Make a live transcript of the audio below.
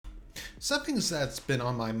Something that's been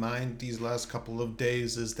on my mind these last couple of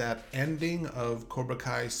days is that ending of Cobra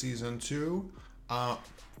Kai season 2. Uh,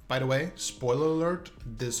 by the way, spoiler alert,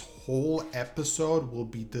 this whole episode will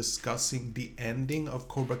be discussing the ending of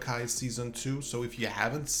Cobra Kai season 2. So if you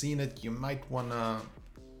haven't seen it, you might want to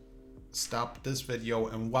stop this video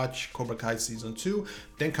and watch Cobra Kai season 2,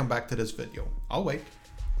 then come back to this video. I'll wait.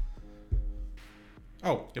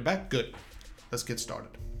 Oh, you're back? Good. Let's get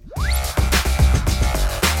started.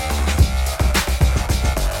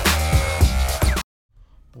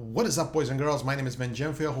 What is up, boys and girls? My name is Ben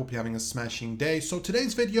Genfio. I hope you're having a smashing day. So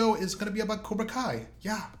today's video is going to be about Cobra Kai.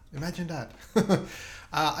 Yeah, imagine that.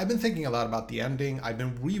 I've been thinking a lot about the ending. I've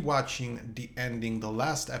been rewatching the ending, the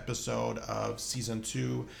last episode of season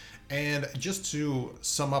 2. And just to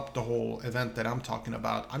sum up the whole event that I'm talking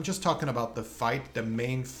about, I'm just talking about the fight, the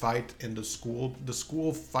main fight in the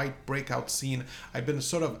school fight breakout scene. I've been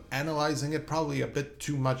sort of analyzing it probably a bit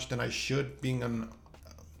too much than I should, being an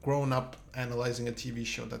grown up analyzing a TV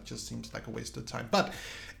show. That just seems like a waste of time, but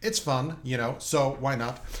it's fun, so why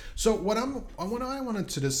not? So what I wanted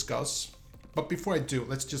to discuss, but before I do,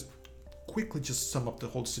 let's just quickly sum up the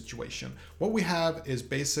whole situation. What we have is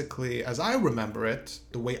basically, as I remember it,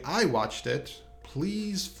 the way I watched it,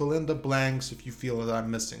 please fill in the blanks if you feel that I'm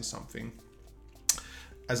missing something.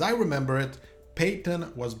 As I remember it,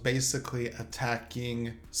 Peyton was basically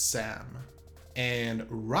attacking Sam, and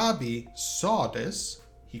Robbie saw this.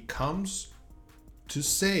 He comes to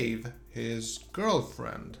save his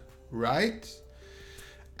girlfriend, right?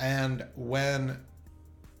 And when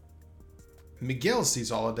Miguel sees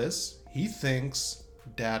all of this, he thinks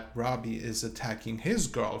that Robbie is attacking his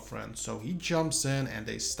girlfriend. So he jumps in and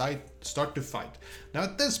they start to fight. Now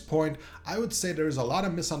at this point, I would say there's a lot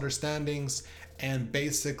of misunderstandings, and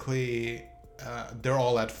basically they're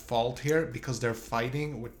all at fault here because they're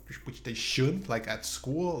fighting, which they shouldn't, like at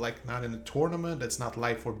school, like not in a tournament. It's not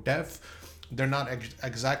life or death. They're not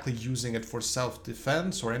exactly using it for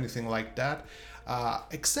self-defense or anything like that,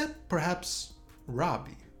 except perhaps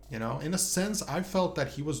Robbie. In a sense, I felt that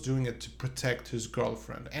he was doing it to protect his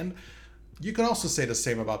girlfriend. And you could also say the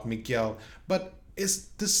same about Miguel, but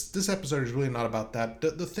this episode is really not about that.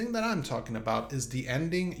 The thing that I'm talking about is the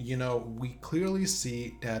ending. We clearly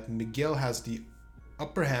see that Miguel has the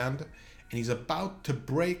upper hand and he's about to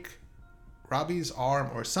break Robbie's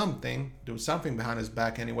arm or something, do something behind his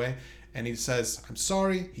back anyway, and he says, "I'm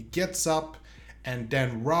sorry." He gets up, and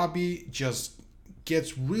then Robbie just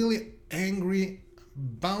gets really angry,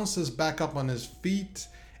 bounces back up on his feet,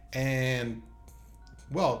 and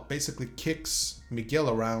basically kicks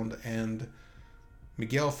Miguel around, and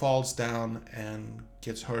Miguel falls down and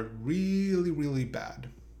gets hurt really, really bad.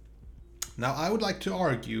 Now, I would like to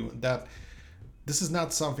argue that this is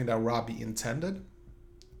not something that Robbie intended.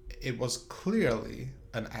 It was clearly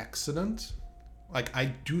an accident. Like, I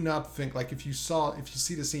do not think, like, if you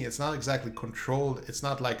see the scene, it's not exactly controlled. It's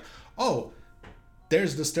not like, oh,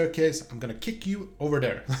 there's the staircase, I'm gonna kick you over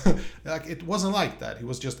there. Like, it wasn't like that. He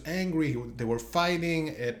was just angry. They were fighting.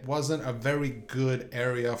 It wasn't a very good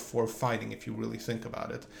area for fighting, if you really think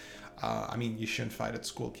about it. You shouldn't fight at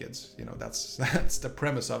school, kids. That's the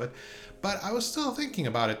premise of it. But I was still thinking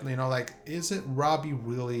about it. Is it Robbie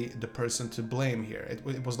really the person to blame here?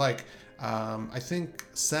 It was like, I think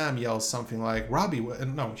Sam yells something like, "Robbie,"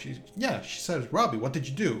 no, she says, "Robbie, what did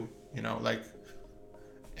you do?"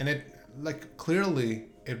 And it, clearly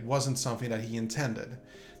it wasn't something that he intended.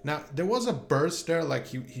 Now, there was a burst there, like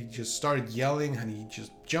he just started yelling and he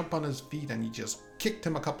just jumped on his feet and he just kicked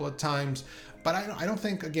him a couple of times. But I don't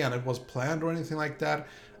think, again, it was planned or anything like that.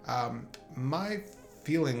 My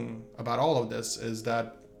feeling about all of this is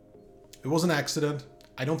that it was an accident.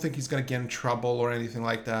 I don't think he's going to get in trouble or anything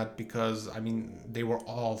like that because, they were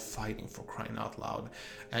all fighting, for crying out loud.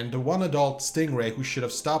 And the one adult, Stingray, who should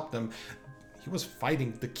have stopped them, he was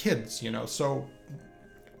fighting the kids, So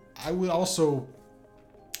I would also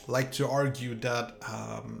like to argue that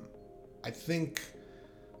I think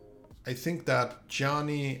that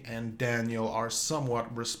Johnny and Daniel are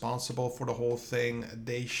somewhat responsible for the whole thing.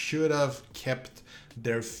 They should have kept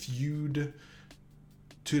their feud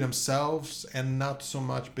to themselves and not so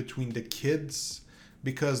much between the kids,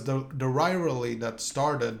 because the rivalry that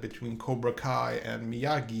started between Cobra Kai and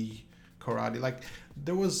Miyagi Karate,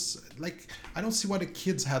 there was, I don't see why the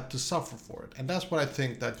kids had to suffer for it. And that's what I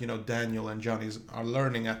think that, Daniel and Johnny are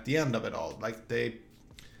learning at the end of it all. They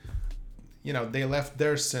left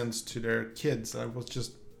their sins to their kids. That was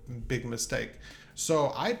just a big mistake.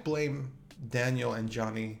 So I blame Daniel and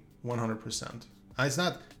Johnny 100%. It's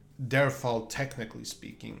not their fault, technically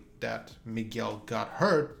speaking, that Miguel got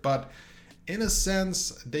hurt, but in a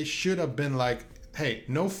sense, they should have been hey,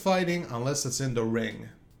 no fighting unless it's in the ring,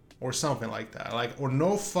 or something like that. Like, or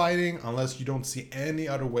no fighting unless you don't see any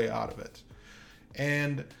other way out of it.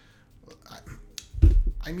 And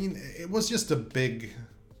I mean, it was just a big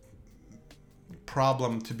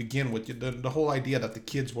problem to begin with. The whole idea that the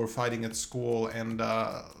kids were fighting at school, and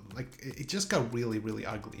like it just got really, really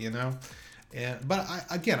ugly, you know. But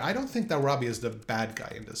I don't think that Robbie is the bad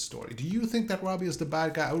guy in this story. Do you think that Robbie is the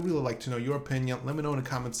bad guy? I would really like to know your opinion. Let me know in the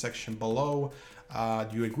comment section below. Do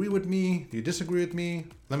you agree with me? Do you disagree with me?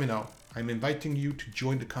 Let me know. I'm inviting you to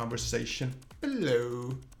join the conversation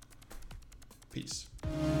below. Peace.